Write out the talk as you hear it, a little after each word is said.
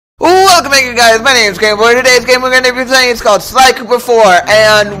Hey guys, my name is GamerBoy. Today's game we're going to be playing is called Sly Cooper 4,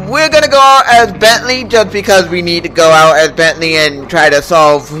 and we're going to go out as Bentley just because we need to go out as Bentley and try to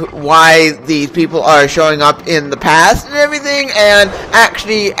solve why these people are showing up in the past and everything, and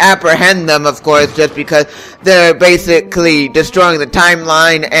actually apprehend them, of course, just because they're basically destroying the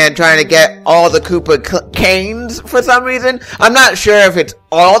timeline and trying to get all the Cooper canes for some reason. I'm not sure if it's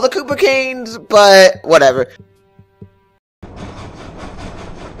all the Cooper canes, but whatever.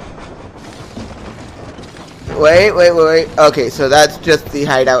 Wait. Okay, so that's just the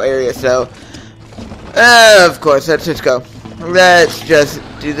hideout area, so... of course, let's just go. Let's just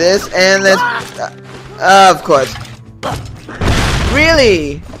do this, and let's... of course.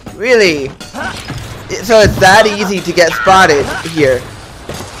 Really? Really? So it's that easy to get spotted here.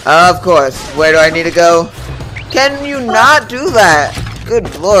 Of course. Where do I need to go? Can you not do that?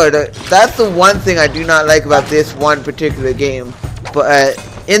 Good lord. That's the one thing I do not like about this one particular game. But,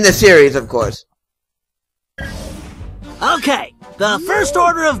 in the series, of course. Okay, the first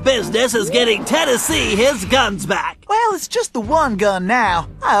order of business is getting Tennessee his guns back. Well, it's just the one gun now.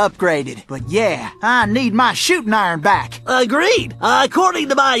 I upgraded. But yeah, I need my shooting iron back. Agreed. According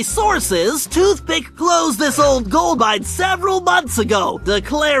to my sources, Toothpick closed this old gold mine several months ago,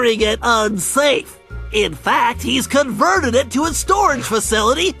 declaring it unsafe. In fact, he's converted it to a storage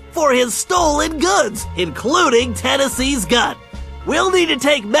facility for his stolen goods, including Tennessee's gun. We'll need to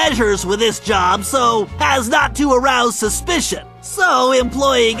take measures with this job so as not to arouse suspicion. So,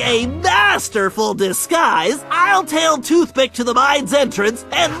 employing a masterful disguise, I'll tail Toothpick to the mine's entrance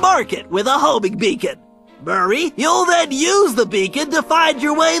and mark it with a homing beacon. Murray, you'll then use the beacon to find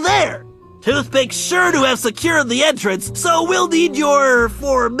your way there. Toothpick's sure to have secured the entrance, so we'll need your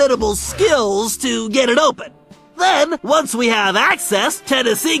formidable skills to get it open. Then, once we have access,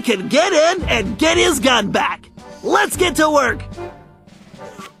 Tennessee can get in and get his gun back. Let's get to work!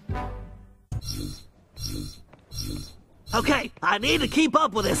 Okay, I need to keep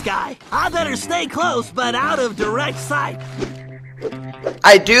up with this guy. I better stay close, but out of direct sight.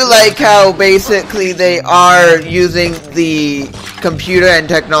 I do like how basically they are using the computer and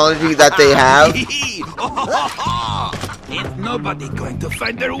technology that they have. Ain't nobody going to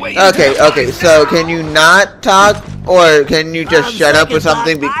find their way. Okay, so can you not talk, or can you just shut up or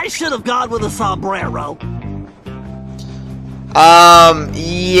something? I should have gone with a sombrero.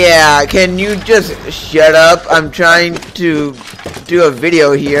 Yeah, can you just shut up? I'm trying to do a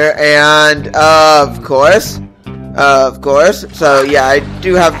video here, and, of course, so, yeah, I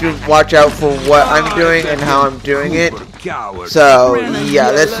do have to watch out for what I'm doing and how I'm doing it, so, yeah,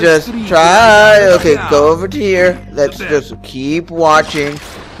 let's just try, okay, go over to here, let's just keep watching.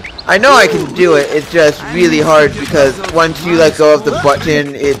 I know I can do it, it's just really hard, because once you let go of the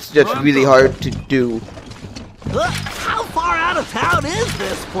button, it's just really hard to do. How far out of town is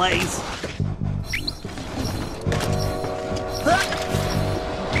this place?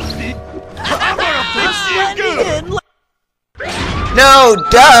 No,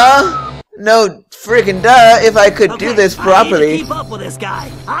 duh! No freaking duh, if I could do this properly. I need to keep up with this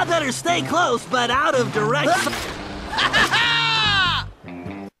guy. I better stay close, but out of direct...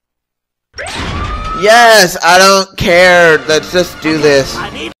 Yes, I don't care. Let's just do this.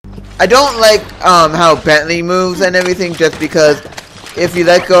 I don't like how Bentley moves and everything, just because if you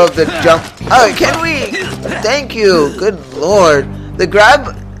let go of the jump... Oh, can we? Thank you. Good lord. The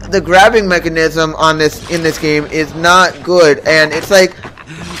grabbing mechanism on in this game is not good, and it's like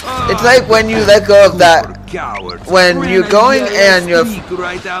when you let go of that when you're going and you're...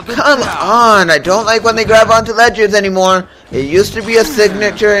 Come on, I don't like when they grab onto ledges anymore. It used to be a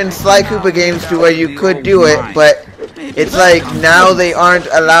signature in Sly Cooper games to where you could do it, but it's like now they aren't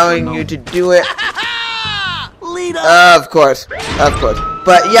allowing you to do it. Of course.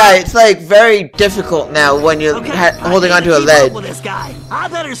 But yeah, it's like very difficult now when you're holding onto a ledge. I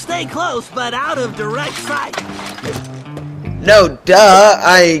better stay close, but out of direct sight. No, duh.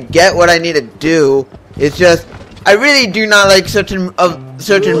 I get what I need to do. It's just I really do not like certain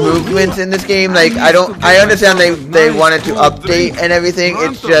movements in this game. Like I understand they wanted to update and everything.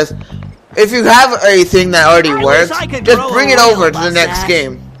 It's just if you have a thing that already works, just bring it over to the next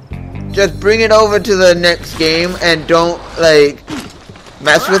game. Just bring it over to the next game and don't like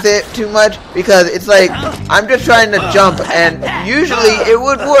mess with it too much, because it's like I'm just trying to jump and usually it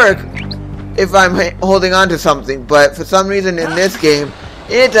would work if I'm holding on to something, but for some reason in this game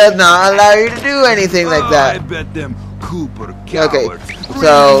it does not allow you to do anything like that. I bet them Cooper Okay,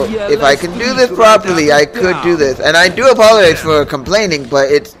 so if I can do this properly, I could do this, and I do apologize for complaining, but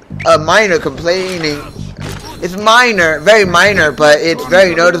it's a minor complaining. It's minor, very minor, but it's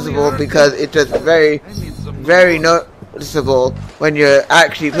very noticeable because it's just very noticeable when you're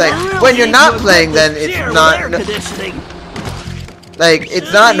actually playing. When you're not playing, then it's not like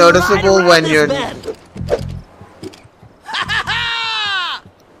it's not noticeable when you're.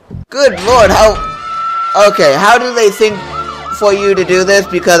 Good lord, how? Okay, how do they think for you to do this?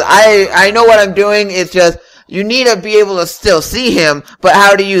 Because I know what I'm doing. It's just you need to be able to still see him. But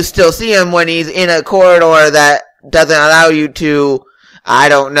how do you still see him when he's in a corridor that doesn't allow you to? I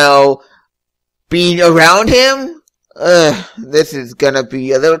don't know. Be around him? This is gonna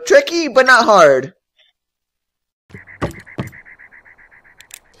be a little tricky, but not hard.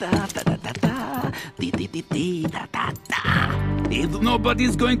 If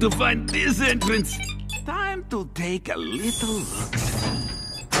nobody's going to find this entrance, time to take a little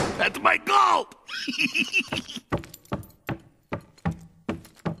look at my gold!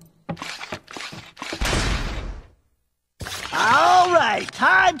 Alright,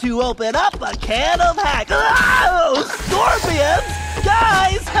 time to open up a can of hack. Oh, scorpions!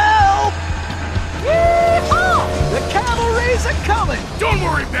 Guys, help! Yeehaw! The cavalry's a coming! Don't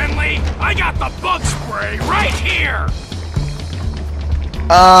worry, Bentley! I got the bug spray right here!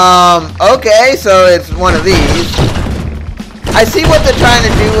 Okay, so it's one of these. I see what they're trying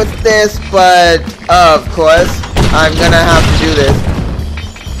to do with this, but, of course, I'm gonna have to do this.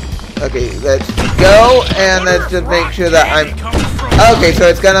 Okay, let's go, and let's just make sure that I'm... Okay, so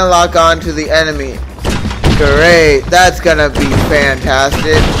it's gonna lock on to the enemy. Great, that's gonna be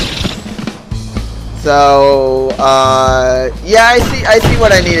fantastic. So, yeah, I see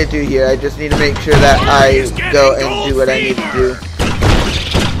what I need to do here. I just need to make sure that I go and do what I need to do.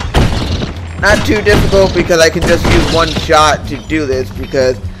 Not too difficult because I can just use one shot to do this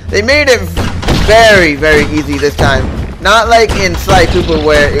because they made it very, very easy this time. Not like in Sly Cooper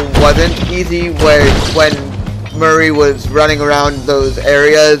where it wasn't easy, where when Murray was running around those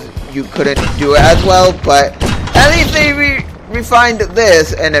areas, you couldn't do it as well, but at least they refined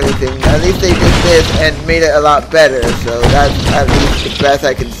this and everything. At least they did this and made it a lot better, so that's at least the best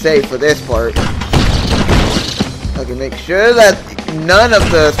I can say for this part. Okay, make sure that none of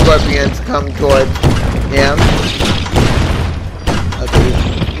the scorpions come towards him.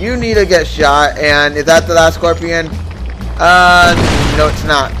 Okay, you need to get shot, and is that the last scorpion? No it's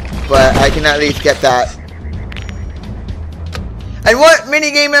not, but I can at least get that. And what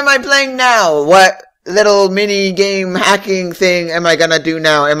minigame am I playing now? What little minigame hacking thing am I gonna do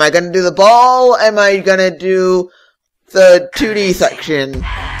now? Am I gonna do the ball? Am I gonna do the 2D section?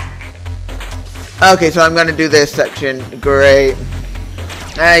 Okay, so I'm gonna do this section. Great.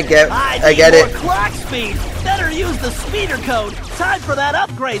 I get it. Clock speed. Better use the speeder code. Time for that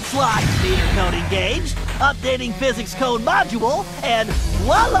upgrade slot. Speeder code engaged. Updating physics code module, and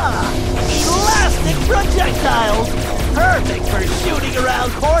voila! Elastic projectiles. Perfect for shooting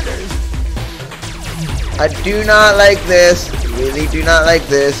around corners. I do not like this. Really do not like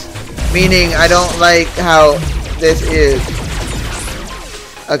this. Meaning, I don't like how this is.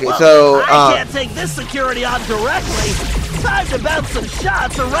 Okay, well, so I can't take this security on directly. Time to bounce some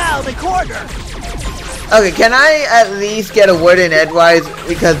shots around the corner. Okay, can I at least get a word in edgewise?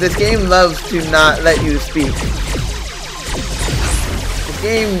 Because this game loves to not let you speak. The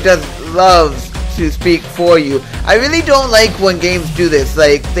game just loves to speak for you. I really don't like when games do this.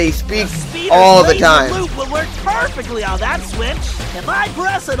 Like, they speak all the time. Loop will work perfectly on that switch. If I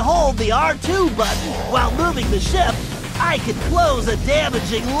press and hold the R2 button while moving the ship, I can close a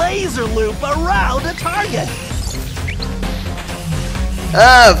damaging laser loop around a target.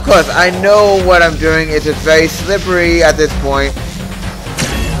 Of course, I know what I'm doing. It's just very slippery at this point.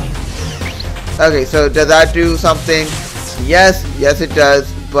 Okay, so does that do something? Yes, yes it does.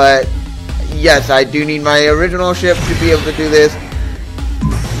 But yes, I do need my original ship to be able to do this.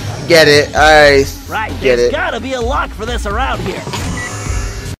 Get it? I get it. There's gotta be a lock for this around here.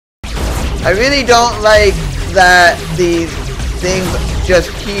 I really don't like that these things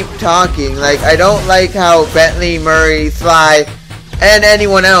just keep talking. Like, I don't like how Bentley, Murray, Sly, and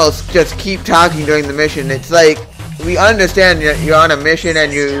anyone else just keep talking during the mission. It's like, we understand you're on a mission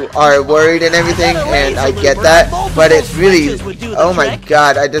and you are worried and everything, and I get that, but it's really, oh my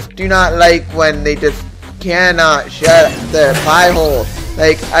god, I just do not like when they just cannot shut their pie hole.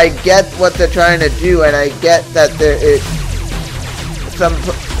 Like, I get what they're trying to do, and I get that it's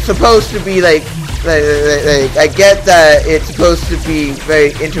supposed to be like, I get that it's supposed to be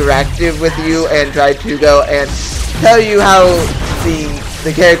very interactive with you and try to go and tell you how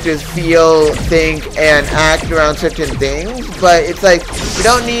the characters feel, think, and act around certain things, but it's like, we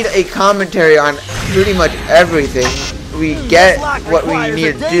don't need a commentary on pretty much everything. We get what we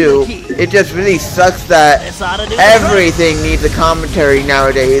need to do. It just really sucks that everything needs a commentary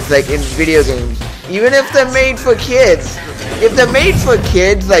nowadays, like in video games. Even if they're made for kids. If they're made for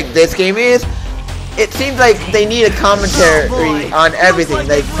kids like this game is, it seems like they need a commentary on everything.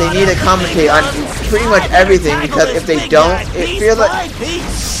 Like, they need a commentary on pretty much everything, because if they don't, it feels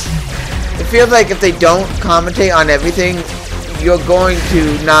like if they don't commentate on everything, you're going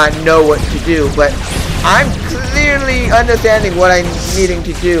to not know what to do. But I'm clearly understanding what I'm needing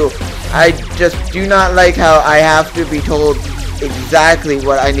to do. I just do not like how I have to be told exactly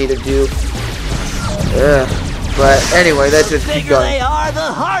what I need to do. Ugh. But anyway, let's just keep going. The bigger they are, the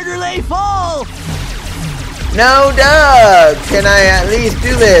harder they fall. No, Doug! Can I at least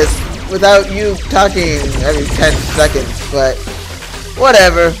do this without you talking every 10 seconds? But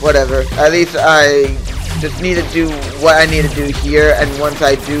whatever. At least I just need to do what I need to do here, and once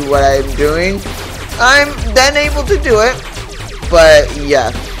I do what I'm doing, I'm then able to do it. But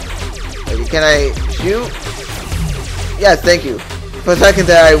yeah. Okay, can I shoot? Yes, thank you. For a second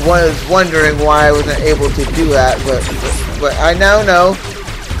there, I was wondering why I wasn't able to do that, but I now know.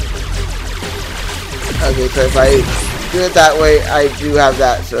 Okay, so if I do it that way, I do have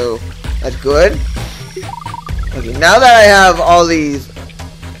that, so that's good. Okay, now that I have all these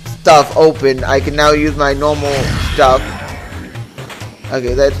stuff open, I can now use my normal stuff.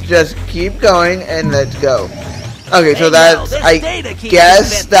 Okay, let's just keep going, and let's go. Okay, so that's, I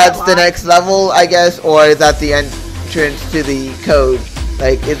guess that's the next level, I guess, or is that the entrance to the code?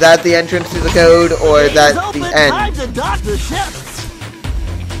 Like, is that the entrance to the code, or is that the end?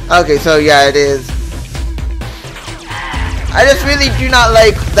 Okay, so yeah, it is. I just really do not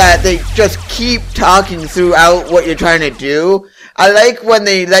like that they just keep talking throughout what you're trying to do. I like when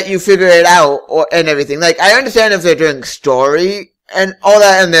they let you figure it out and everything. Like, I understand if they're doing story and all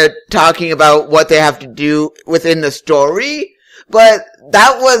that, and they're talking about what they have to do within the story, but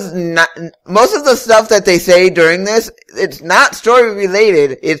that was not, most of the stuff that they say during this, it's not story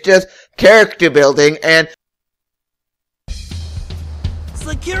related, it's just character building and...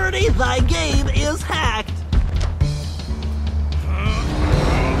 Security, thy game is hacked.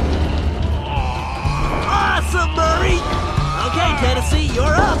 Awesome, Murray! Okay, Tennessee, you're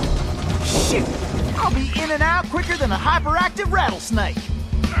up. Shoot! I'll be in and out quicker than a hyperactive rattlesnake.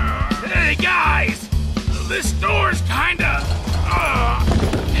 Hey, guys! This door's kinda...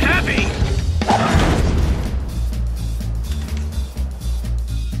 heavy.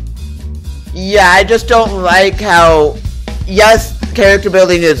 Yeah, I just don't like how... Yes, character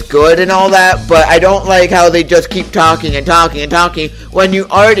building is good and all that, but I don't like how they just keep talking and talking and talking when you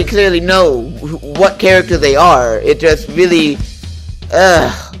already clearly know what character they are. It just really...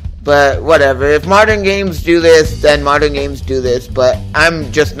 But whatever. If modern games do this, then modern games do this, but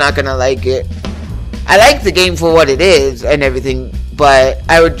I'm just not gonna like it. I like the game for what it is and everything, but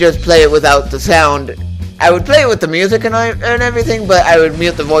I would just play it without the sound. I would play it with the music and everything, but I would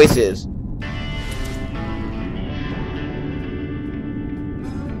mute the voices.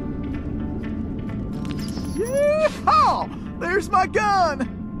 Oh, there's my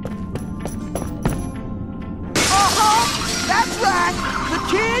gun! That's right! The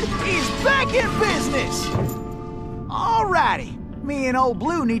kid is back in business! Alrighty, me and old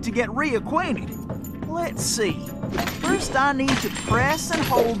Blue need to get reacquainted. Let's see. First I need to press and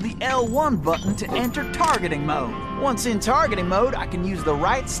hold the L1 button to enter targeting mode. Once in targeting mode, I can use the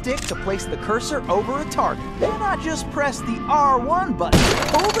right stick to place the cursor over a target. Then I just press the R1 button to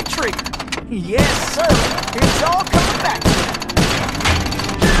pull the trigger. Yes, sir! It's all coming back to me.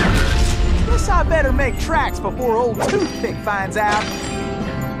 Guess I better make tracks before old Toothpick finds out.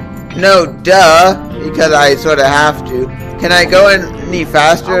 No, duh, because I sort of have to. Can I go any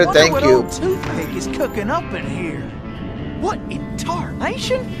faster? Thank you. Old Toothpick is cooking up in here. What in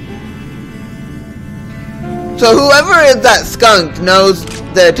tarnation? So whoever is that skunk knows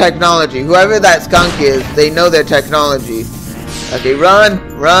their technology. Whoever that skunk is, they know their technology. Okay, run.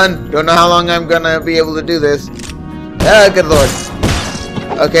 Don't know how long I'm gonna be able to do this. Ah, good lord.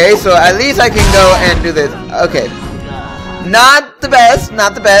 Okay, so at least I can go and do this. Okay. Not the best.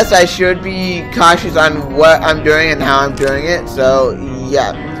 I should be cautious on what I'm doing and how I'm doing it. So,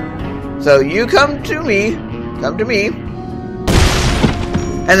 yeah. So, you come to me.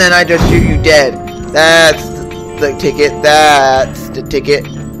 And then I just shoot you dead. That's the ticket.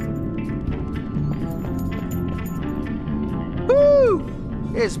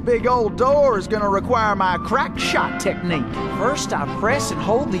 This big old door is gonna require my crack shot technique. First, I press and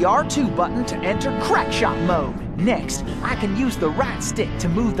hold the R2 button to enter crack shot mode. Next, I can use the right stick to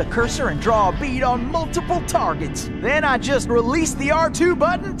move the cursor and draw a bead on multiple targets. Then I just release the R2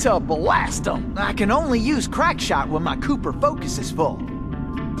 button to blast them. I can only use crack shot when my Cooper focus is full.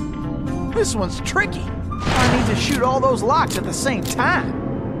 This one's tricky. I need to shoot all those locks at the same time.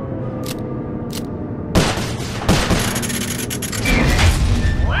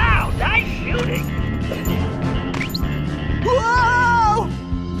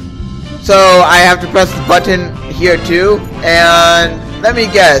 So I have to press the button here too, and let me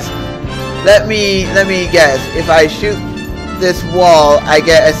guess. Let me guess. If I shoot this wall, I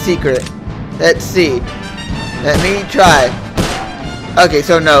get a secret. Let's see. Let me try. Okay,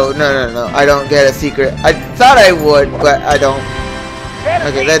 so no. I don't get a secret. I thought I would, but I don't.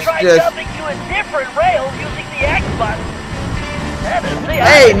 Okay, let's just. Jumping to a different rail using the X button.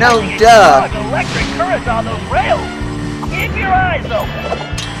 Hey, no duh. Electric current on those rails. Keep your eyes open.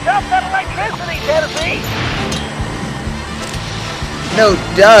 Stop that electricity, Tennessee. No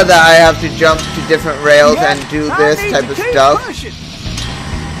duh that I have to jump to different rails and do this type of stuff.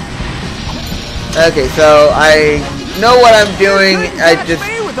 Okay, so I know what I'm doing. I just...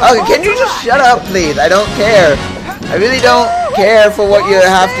 Okay, can you just shut up, please? I don't care. I really don't care for what you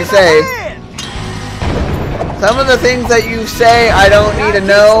have to say. Some of the things that you say, I don't need to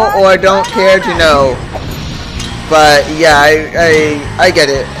know or don't care to know. But yeah, I get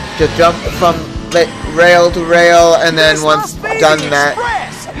it. Just jump from rail to rail, and then once done that.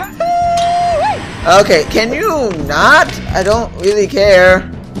 Okay, can you not? I don't really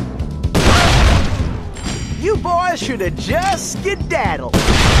care. You boys should have just skedaddled.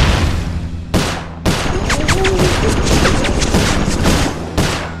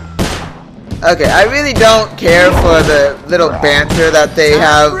 Okay, I really don't care for the little banter that they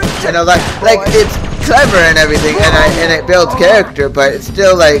have. You know, like it's clever and everything, and it builds character, but it's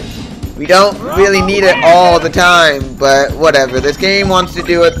still like we don't really need it all the time. But whatever, this game wants to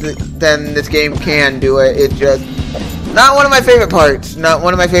do it, then this game can do it. It's just not one of my favorite parts. Not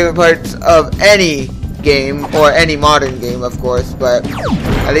one of my favorite parts of any game or any modern game, of course. But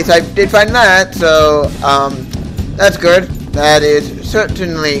at least I did find that, so that's good. That is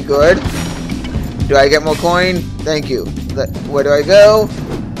certainly good. Do I get more coin? Thank you. Where do I go?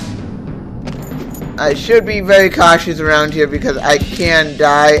 I should be very cautious around here because I can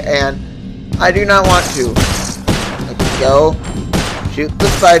die and I do not want to. I can go, shoot the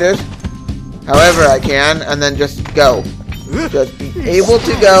spiders, however I can, and then just go. Just be able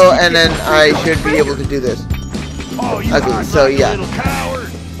to go, and then I should be able to do this. Okay, so yeah.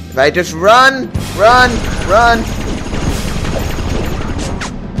 If I just run.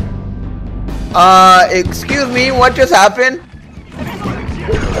 Excuse me, what just happened?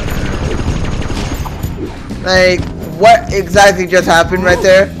 Like, what exactly just happened right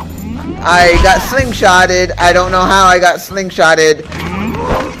there? I got slingshotted. I don't know how I got slingshotted.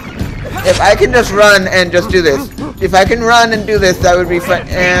 If I can just run and just do this. If I can run and do this, that would be fun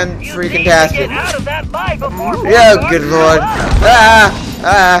and freaking-tastic. Yeah, good lord.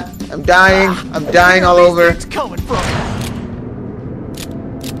 I'm dying. I'm dying all over.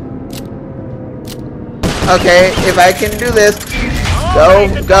 Okay, if I can do this.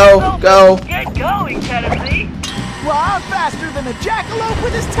 Go. Get going, Tennessee. Well, I'm faster than a jackalope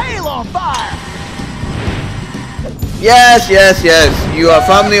with his tail on fire. Yes. You are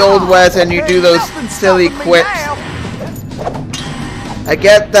from the Old West and you do those silly quips. I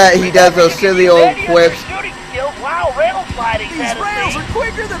get that he does those silly old quips. These rails are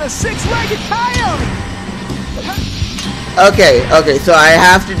quicker than a six-legged coyote. Okay, so I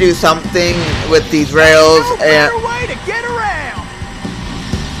have to do something with these rails and... way to get around.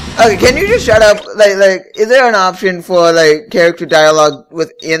 Okay, can you just shut up? Like, is there an option for, like, character dialogue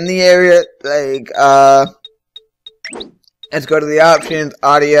within the area? Like, let's go to the options,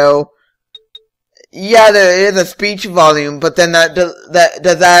 audio. Yeah, there is a speech volume, but then does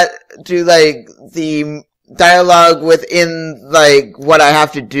that do, like, the dialogue within, like, what I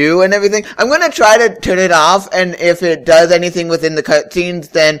have to do and everything? I'm gonna try to turn it off, and if it does anything within the cutscenes,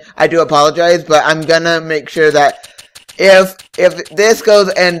 then I do apologize, but I'm gonna make sure that if this goes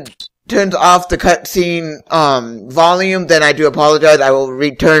and turns off the cutscene, volume, then I do apologize. I will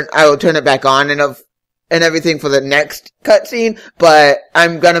turn it back on and everything for the next cutscene, but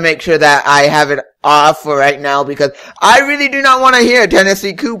I'm gonna make sure that I have it off for right now because I really do not want to hear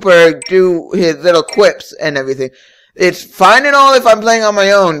Tennessee Cooper do his little quips and everything. It's fine and all if I'm playing on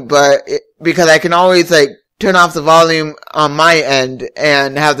my own, but because I can always like turn off the volume on my end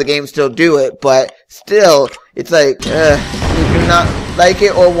and have the game still do it, but still, it's like, you do not like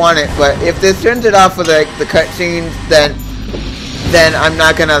it or want it, but if this turns it off for the cutscenes, then I'm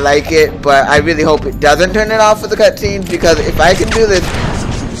not gonna like it, but I really hope it doesn't turn it off for the cutscenes, because if I can do this...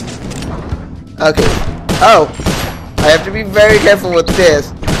 Okay. Oh. I have to be very careful with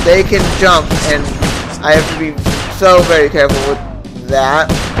this. They can jump, and I have to be so very careful with that.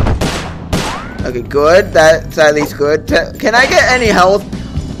 Okay, good. That's at least good. Can I get any health?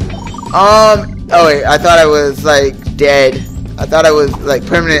 Oh wait, I thought I was, like, dead. I thought I was, like,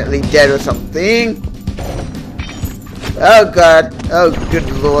 permanently dead or something. Oh god. Oh good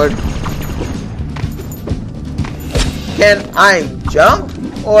lord. can I jump?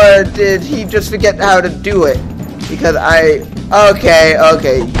 Or did he just forget how to do it? Because okay,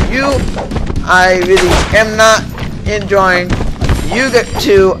 I really am not enjoying. You get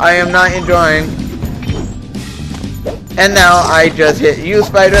 2, I am not enjoying. And now I just hit you,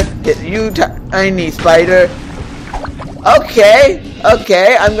 spider, hit you, tiny spider. Okay,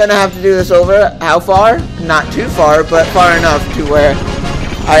 I'm gonna have to do this over. How far? Not too far, but far enough to where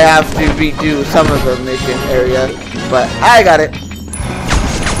I have to redo some of the mission area. But I got it.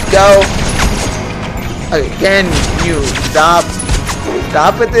 Go. Okay, can you stop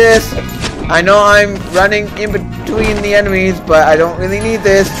with this? I know I'm running in between the enemies, but I don't really need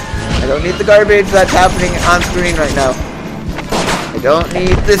this. I don't need the garbage that's happening on screen right now. I don't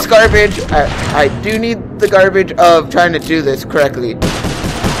need this garbage. I do need the garbage of trying to do this correctly.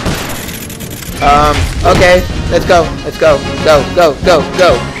 Okay, let's go. Go.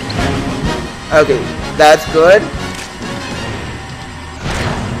 Okay, that's good.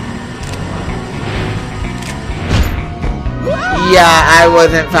 Yeah, I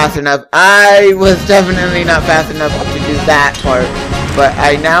wasn't fast enough. I was definitely not fast enough to do that part. But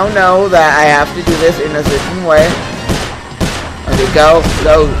I now know that I have to do this in a certain way. Okay, go.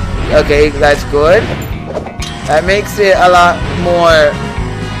 Okay, that's good. That makes it a lot more.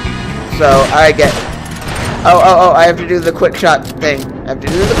 So, I get. Oh, I have to do the quick shot thing. I have to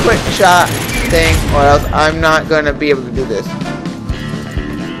do the quick shot thing, or else I'm not gonna be able to do this.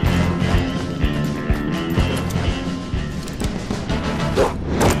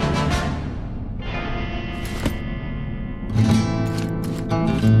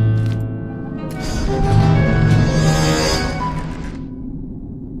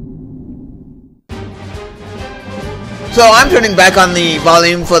 So I'm turning back on the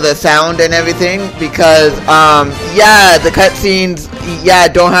volume for the sound and everything because, yeah, the cutscenes,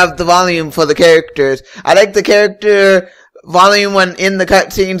 don't have the volume for the characters. I like the character volume when in the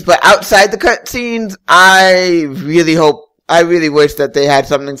cutscenes, but outside the cutscenes, I really wish that they had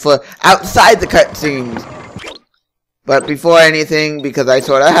something for outside the cutscenes. But before anything, because I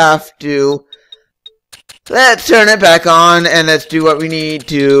sort of have to, let's turn it back on and let's do what we need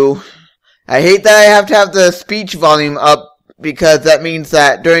to. I hate that I have to have the speech volume up because that means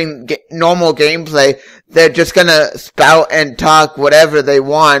that during normal gameplay, they're just gonna spout and talk whatever they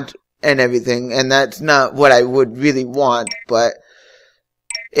want and everything, and that's not what I would really want, but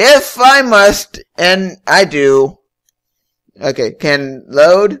if I must, and I do. Okay, can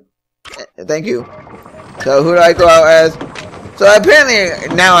load? Thank you. So who do I go out as? So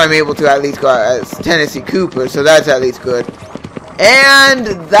apparently now I'm able to at least go out as Tennessee Cooper, so that's at least good. And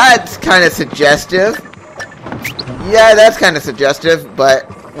that's kind of suggestive. Yeah, that's kind of suggestive, but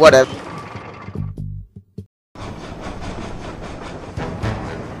whatever.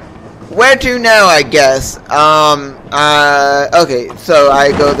 Where to now, I guess? Okay, so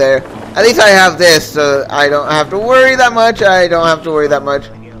I go there. At least I have this, so I don't have to worry that much.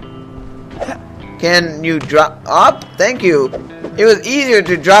 Can you drop up? Thank you. It was easier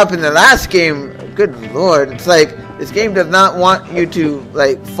to drop in the last game. Good lord, it's like this game does not want you to,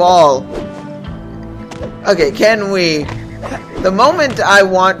 like, fall. Okay, can we... The moment I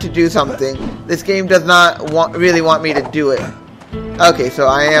want to do something, this game does not really want me to do it. Okay, so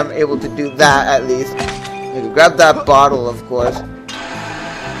I am able to do that at least. I can grab that bottle, of course.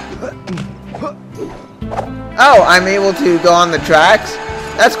 Oh, I'm able to go on the tracks?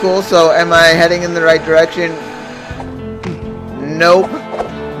 That's cool, so am I heading in the right direction? Nope.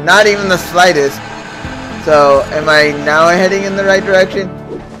 Not even the slightest. So, am I now heading in the right direction?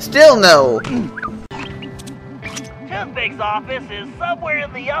 Still no. Toothpick's office is somewhere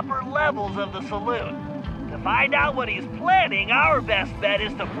in the upper levels of the saloon. To find out what he's planning, our best bet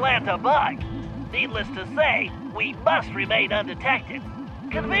is to plant a bug. Needless to say, we must remain undetected.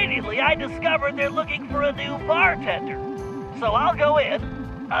 Conveniently, I discovered they're looking for a new bartender. So I'll go in,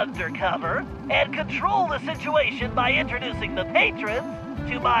 undercover, and control the situation by introducing the patrons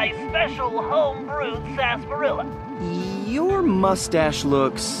to my special home-brewed sarsaparilla. Your mustache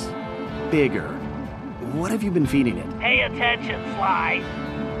looks bigger. What have you been feeding it? Pay attention, Sly.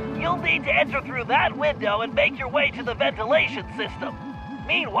 You'll need to enter through that window and make your way to the ventilation system.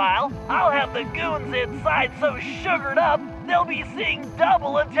 Meanwhile, I'll have the goons inside so sugared up, they'll be seeing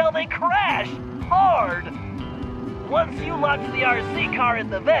double until they crash hard. Once you launch the RC car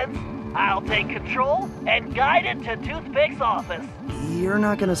in the vents, I'll take control and guide it to Toothpick's office. You're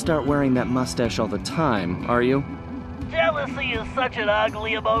not gonna start wearing that mustache all the time, are you? Jealousy is such an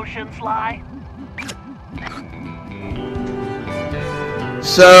ugly emotion, Sly.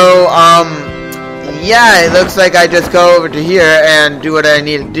 So, yeah, it looks like I just go over to here and do what I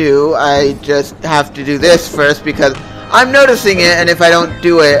need to do. I just have to do this first because I'm noticing it, and if I don't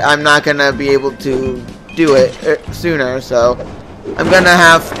do it, I'm not gonna be able to do it sooner, so I'm gonna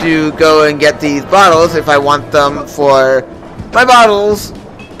have to go and get these bottles if I want them for my bottles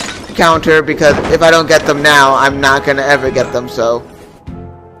counter, because if I don't get them now, I'm not gonna ever get them, so.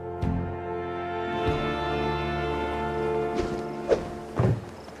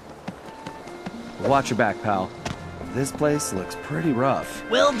 Watch your back, pal. This place looks pretty rough.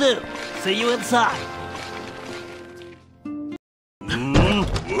 Will do. See you inside.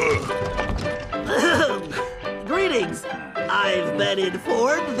 Greetings. I've been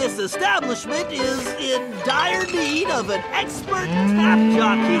informed this establishment is in dire need of an expert tap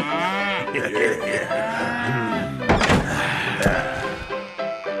jockey.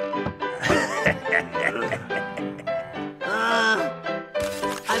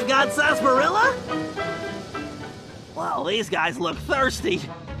 I've got sarsaparilla? Well, these guys look thirsty.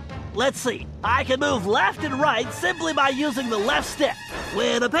 Let's see. I can move left and right simply by using the left stick.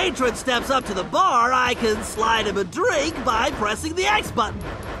 When a patron steps up to the bar, I can slide him a drink by pressing the X button.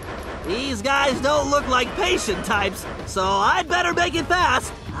 These guys don't look like patient types, so I'd better make it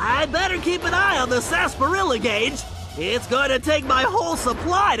fast. I'd better keep an eye on the sarsaparilla gauge. It's going to take my whole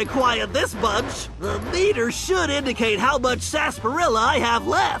supply to quiet this bunch. The meter should indicate how much sarsaparilla I have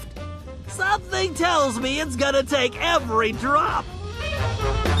left. Something tells me it's gonna take every drop.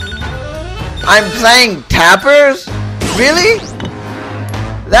 I'm playing tappers? Really?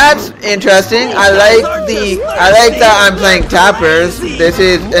 That's interesting. I like that I'm playing tappers. This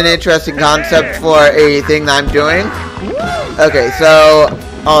is an interesting concept for a thing that I'm doing. Okay, so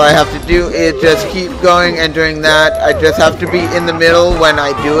all I have to do is just keep going and doing that. I just have to be in the middle when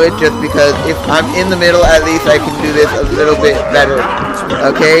I do it, just because if I'm in the middle, at least I can do this a little bit better.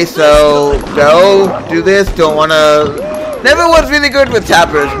 Okay, so go do this. Don't wanna. Never was really good with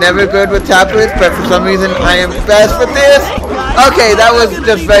tappers. Never good with tappers, but for some reason I am best with this. Okay, that was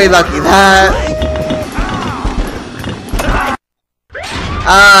just very lucky.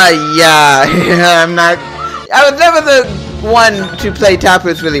 Yeah, I'm not. I was never the one to play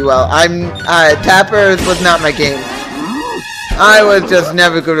tappers really well. Tappers was not my game. I was just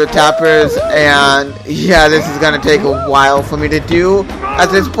never good with tappers, and yeah, this is gonna take a while for me to do at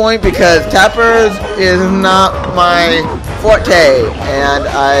this point, because tappers is not my forte, and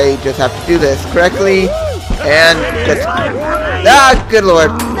I just have to do this correctly, and just, good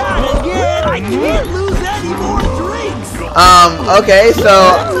lord. Okay,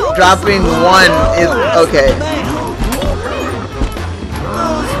 so dropping one is okay.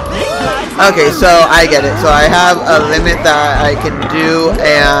 Okay, so I get it. So I have a limit that I can do,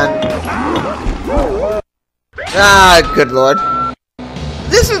 and good lord.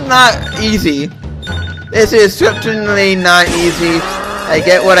 This is not easy. This is certainly not easy. I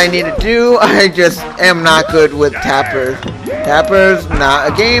get what I need to do. I just am not good with tappers. Tappers, not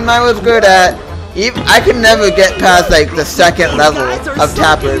a game I was good at. I could never get past like the second level of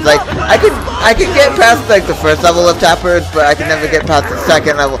tappers. Like I could get past like the first level of tappers, but I could never get past the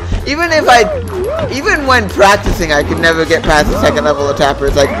second level. Even when practicing, I could never get past the second level of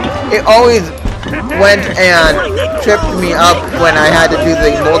tappers. Like it always went and tripped me up when I had to do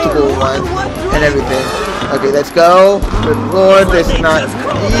the multiple ones and everything. Okay, let's go. Good lord, this is not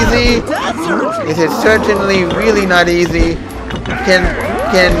easy. This is certainly really not easy. Can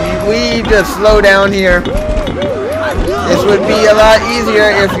we just slow down here? This would be a lot easier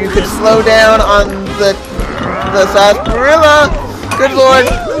if you could slow down on the sarsaparilla. Good lord,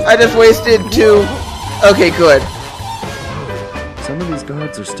 I just wasted 2. Okay, good. Some of these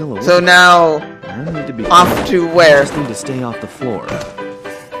guards are still awake. So now, off to where? I just need to stay off the floor.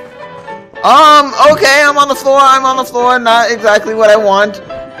 Okay, I'm on the floor, not exactly what I want.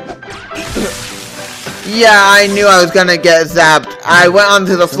 Yeah, I knew I was gonna get zapped. I went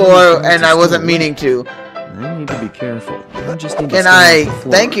onto the floor and I wasn't meaning to. I need to be careful. I just need to Can I?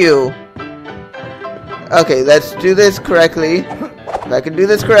 Thank you. Okay, let's do this correctly. If I can do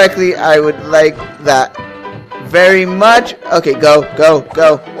this correctly, I would like that very much. Okay, go.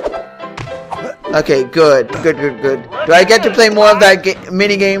 Okay, good. Do I get to play more of that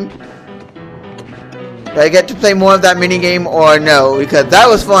mini game? Do I get to play more of that mini game or no? Because that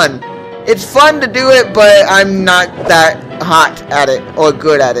was fun. It's fun to do it, but I'm not that hot at it or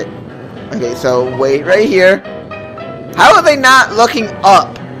good at it. Okay, so wait right here. How are they not looking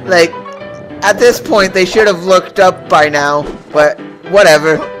up? Like, at this point, they should have looked up by now, but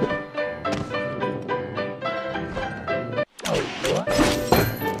whatever.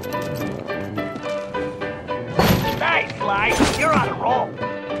 Nice, Sly. You're on a roll.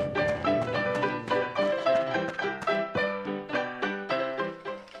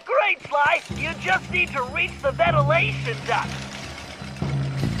 Great, Sly. Fly. You just need to reach the ventilation duct.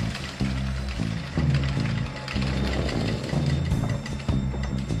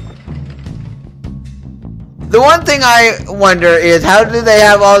 The one thing I wonder is, how do they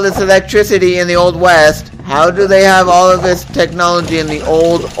have all this electricity in the Old West? How do they have all of this technology in the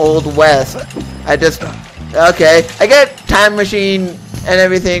Old West? Okay, I get time machine and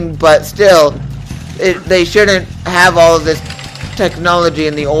everything, but still, they shouldn't have all of this technology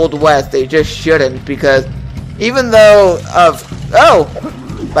in the Old West. They just shouldn't, because even though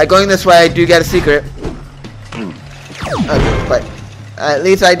by going this way I do get a secret. Okay, but at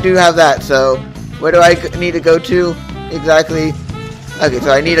least I do have that, so where do I need to go to exactly? Okay,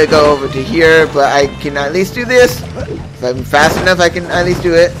 so I need to go over to here, but I can at least do this. If I'm fast enough, I can at least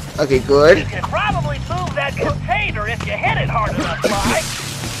do it. Okay, good. You can probably move that container if you hit it hard enough, Fly.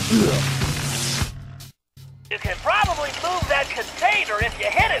 You can probably move that container if you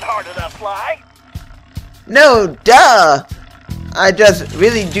hit it hard enough, Fly. No, duh! I just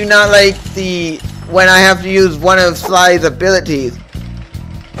really do not like when I have to use one of Sly's abilities.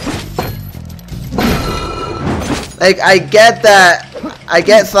 Like, I get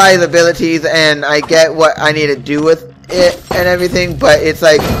Sly's abilities and I get what I need to do with it and everything, but it's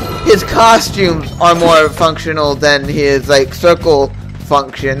like, his costumes are more functional than his, like, circle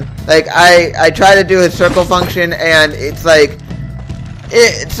function. Like, I try to do his circle function and it's like,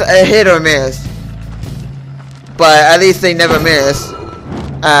 it's a hit or miss. But at least they never miss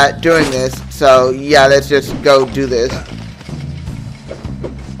at doing this. So, yeah, let's just go do this.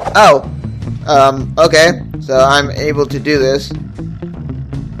 Oh. Okay. So I'm able to do this.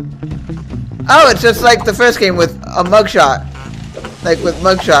 Oh, it's just like the first game with a mugshot. Like with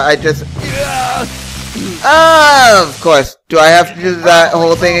mugshot, I just... Oh, of course. Do I have to do that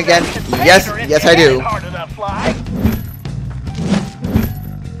whole thing again? Yes, yes I do.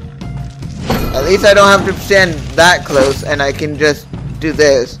 At least I don't have to stand that close and I can just do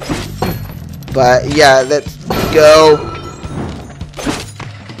this. But yeah, let's go.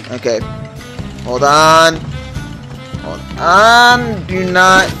 Okay. Hold on. Hold on. Do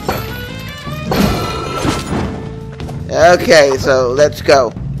not. Okay, so let's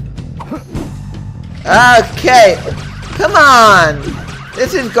go. Okay. Come on.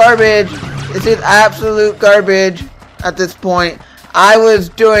 This is garbage. This is absolute garbage at this point. I was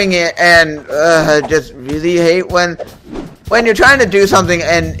doing it and I just really hate when you're trying to do something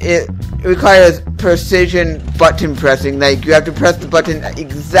and it requires precision button pressing. Like, you have to press the button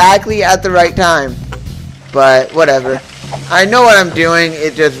exactly at the right time. But whatever. I know what I'm doing.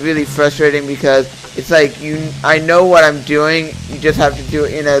 It's just really frustrating because it's like I know what I'm doing. You just have to do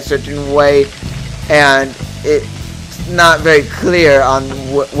it in a certain way, and it's not very clear on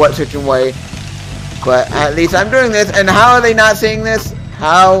what certain way. But at least I'm doing this. And how are they not seeing this?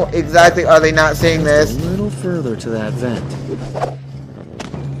 How exactly are they not seeing this? A little further to that vent.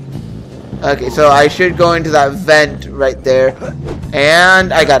 Okay, so I should go into that vent right there.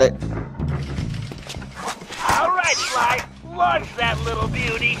 And I got it. Alright, Fly. Launch that little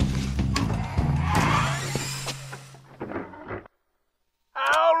beauty.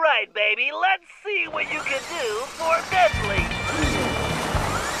 Alright, baby. Let's see what you can do for Bentley.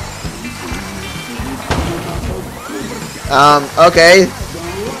 Okay.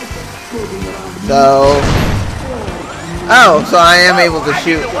 So... Oh, so I am able to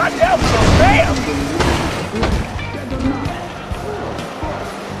shoot. Watch out for Sam.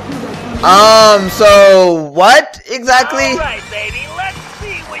 So what exactly? Alright, baby, let's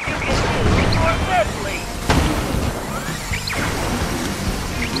see what you can do for Bentley.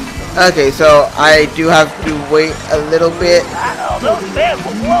 Okay, so I do have to wait a little bit. Oh, those fans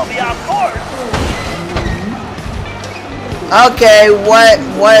will blow me off course. Okay, what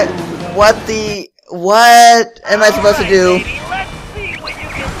am I supposed to do? Baby, let's see what you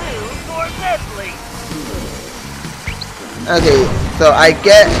can do for Bentley. Okay, so I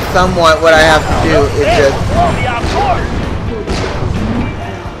get somewhat what I have to do is just... Blow me off course.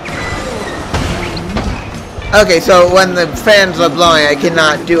 Okay, so when the fans are blowing, I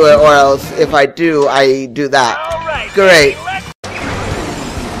cannot do it, or else if I do, I do that. Alright, Great. baby, let's...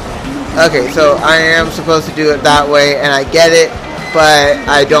 Okay, so I am supposed to do it that way, and I get it, but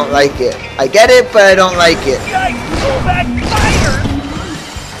I don't like it. I get it, but I don't like it. Yikes, go back, fire!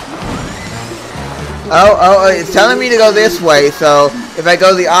 Oh, it's telling me to go this way, so if I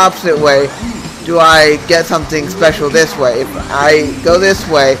go the opposite way, do I get something special this way? If I go this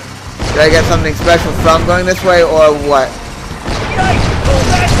way, do I get something special from going this way, or what? Yikes, go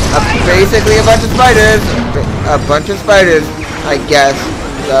back, fire! Basically a bunch of spiders. A bunch of spiders, I guess.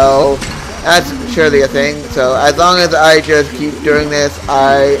 So, That's surely a thing. So as long as I just keep doing this,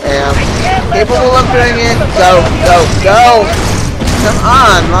 I am capable of doing it. Go, go, go! Come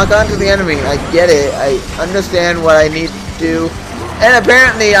on, lock onto the enemy. I get it. I understand what I need to do. And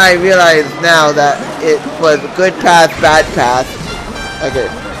apparently I realize now that it was good path, bad path. Okay.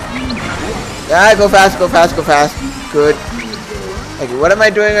 Yeah, go fast, go fast, go fast. Good. Okay, what am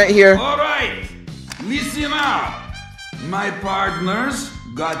I doing right here? Alright, listen up. My partner's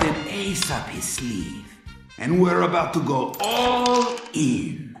got an ace up his sleeve. And we're about to go all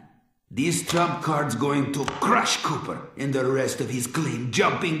in. This trump card's going to crush Cooper and the rest of his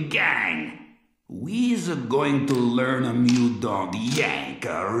claim-jumping gang. We's going to learn a mule dog yank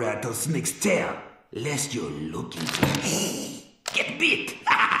a rattlesnake's tail, lest you're looking to get bit.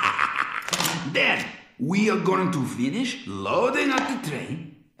 Then, we are going to finish loading up the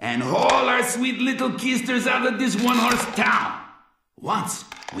train and haul our sweet little kisters out of this one-horse town. Once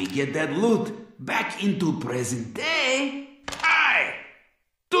we get that loot back into present day,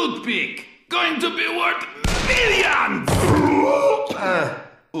 toothpick, going to be worth millions!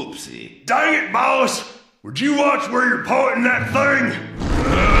 Oopsie. Dang it, boss! Would you watch where you're pointing that thing?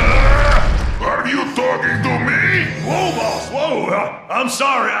 Are you talking to me? Whoa, boss, whoa! I'm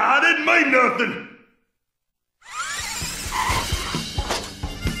sorry, I didn't mean nothing.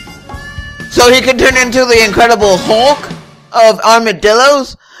 So he can turn into the Incredible Hulk of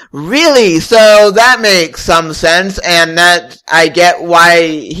armadillos? Really? So that makes some sense, and that I get why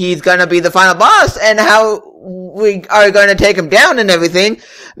he's gonna be the final boss and how we are gonna take him down and everything.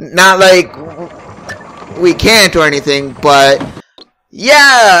 Not like we can't or anything, but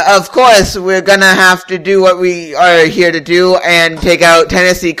yeah, of course we're gonna have to do what we are here to do and take out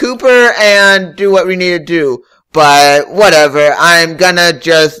Tennessee Cooper and do what we need to do. But whatever, I'm gonna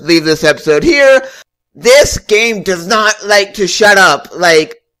just leave this episode here. This game does not like to shut up.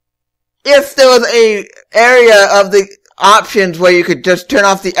 Like, if there was a area of the options where you could just turn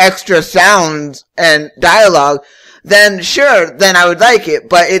off the extra sounds and dialogue, then sure, then I would like it.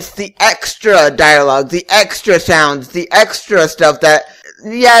 But it's the extra dialogue, the extra sounds, the extra stuff that,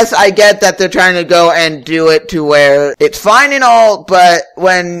 yes, I get that they're trying to go and do it to where it's fine and all, but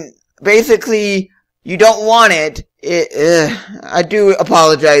when basically you don't want it, I do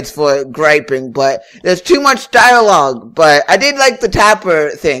apologize for griping, but there's too much dialogue. But I did like the tapper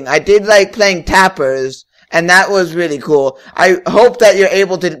thing. I did like playing tappers, and that was really cool. I hope that you're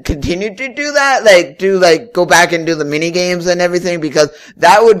able to continue to do that, go back and do the mini games and everything, because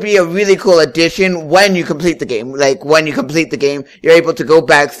that would be a really cool addition when you complete the game. Like, when you complete the game, you're able to go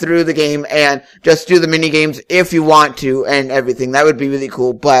back through the game and just do the mini games if you want to and everything. That would be really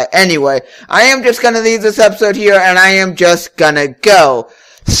cool. But anyway, I am just gonna leave this episode here, and I am just gonna go.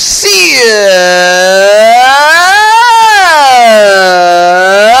 See ya!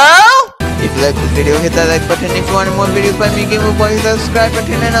 If you like this video, hit that like button. If you want more videos by me, GamerBoy, hit that subscribe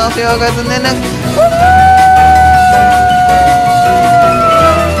button, and I'll see you all guys in the next one.